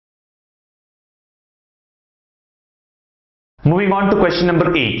Moving on to question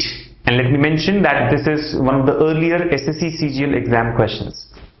number 8, and let me mention that this is one of the earlier SSC CGL exam questions.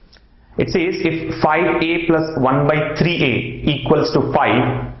 It says if 5a plus 1 by 3a equals to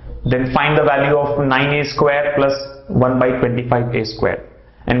 5, then find the value of 9a square plus 1 by 25a square.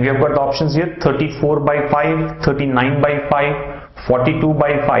 And we have got the options here: 34 by 5, 39 by 5, 42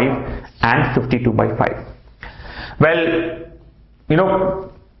 by 5 and 52 by 5. Well,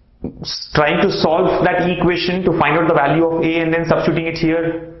 trying to solve that equation to find out the value of a and then substituting it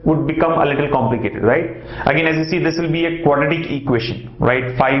here would become a little complicated, right? Again, as you see, this will be a quadratic equation, right?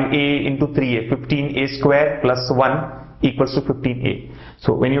 5a into 3a, 15a square plus 1 equals to 15a.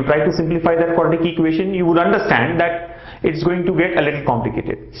 So when you try to simplify that quadratic equation, you would understand that it's going to get a little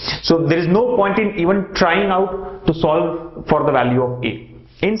complicated. So there is no point in even trying out to solve for the value of a.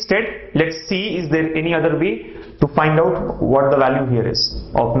 Instead, let's see, is there any other way to find out what the value here is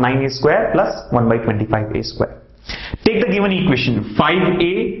of 9a square plus 1 by 25a square. Take the given equation: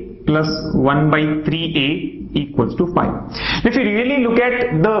 5a plus 1 by 3a equals to 5. If you really look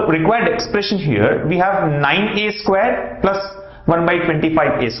at the required expression here, we have 9a square plus 1 by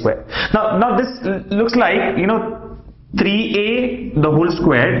 25a square. Now this looks like, 3a the whole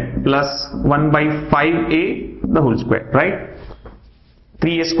squared plus 1 by 5a the whole square, right?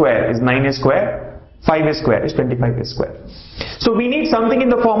 3a square is 9a square, 5a square is 25a square. So we need something in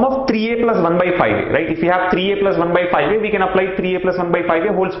the form of 3a plus 1 by 5a, right? If we have 3a plus 1 by 5a, we can apply 3a plus 1 by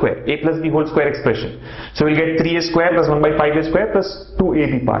 5a whole square, a plus b whole square expression. So we'll get 3a square plus 1 by 5a square plus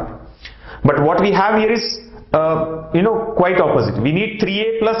 2ab part. But what we have here is quite opposite. We need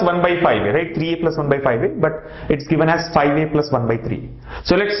 3a plus 1 by 5a, right? 3a plus 1 by 5a, but it's given as 5a plus 1 by 3.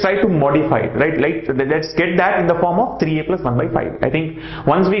 So let's try to modify it, right? Let's get that in the form of 3a plus 1 by 5. I think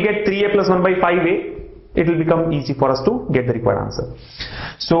once we get 3a plus 1 by 5a, it will become easy for us to get the required answer.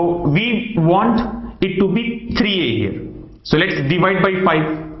 So we want it to be 3a here. So let's divide by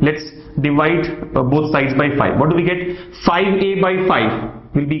 5. Let's divide both sides by 5. What do we get? 5a by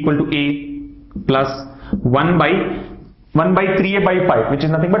 5 will be equal to a plus 1 by 3a by 5, which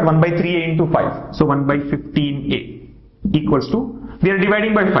is nothing but 1 by 3a into 5. So 1 by 15a equals to, we are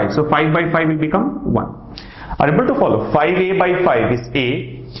dividing by 5. So 5 by 5 will become 1. Are you able to follow? 5a by 5 is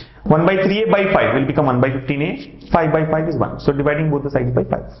a. 1 by 3a by 5 will become 1 by 15a. 5 by 5 is 1. So dividing both the sides by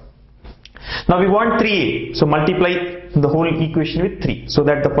 5. Now we want 3a. So multiply the whole equation with 3. So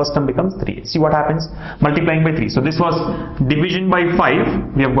that the first term becomes 3a. See what happens? Multiplying by 3. So this was division by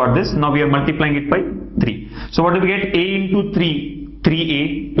 5. We have got this. Now we are multiplying it by 3. So what do we get? A into 3.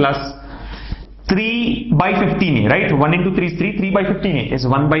 3a plus 3 by 15a, right? 1 into 3 is 3. 3 by 15a is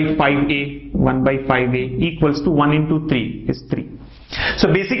 1 by 5a. 1 by 5a equals to 1 into 3 is 3.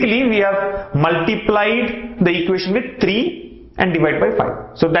 So basically we have multiplied the equation with 3 and divide by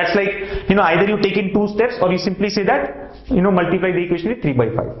 5. So that's like, either you take in 2 steps or you simply say that, multiply the equation with 3 by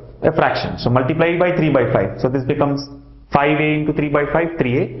 5, a fraction. So multiply by 3 by 5. So this becomes 5a into 3 by 5,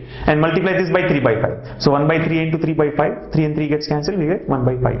 3a, and multiply this by 3 by 5. So 1 by 3a into 3 by 5, 3 and 3 gets cancelled, we get 1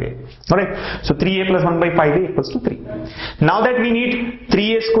 by 5a. Alright, so 3a plus 1 by 5a equals to 3. Now that we need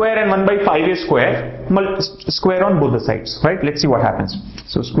 3a square and 1 by 5a square, square on both the sides, right? Let's see what happens.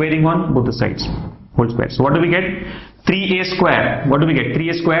 So squaring on both the sides, whole square. So what do we get? 3a square, what do we get?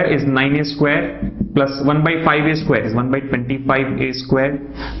 3a square is 9a square plus 1 by 5a square is 1 by 25a square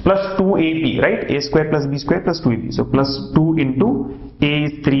plus 2ab, right? A square plus b square plus 2ab. So plus 2 into a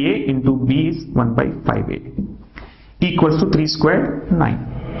is 3a into b is 1 by 5a equals to 3 squared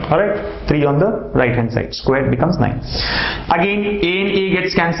 9. Alright, 3 on the right hand side, squared becomes 9. Again, a and a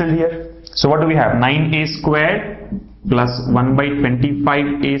gets cancelled here. So what do we have? 9a squared plus 1 by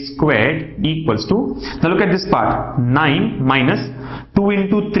 25a squared equals to, now look at this part, 9 minus 2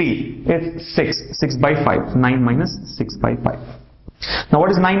 into 3 is 6, 6 by 5, 9 minus 6 by 5. Now what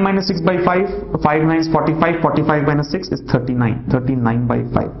is 9 minus 6 by 5? 5 9 is 45, 45 minus 6 is 39, 39 by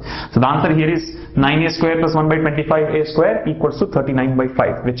 5. So the answer here is 9a square plus 1 by 25a square equals to 39 by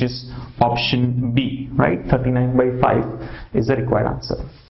 5, which is option B, right? 39 by 5 is the required answer.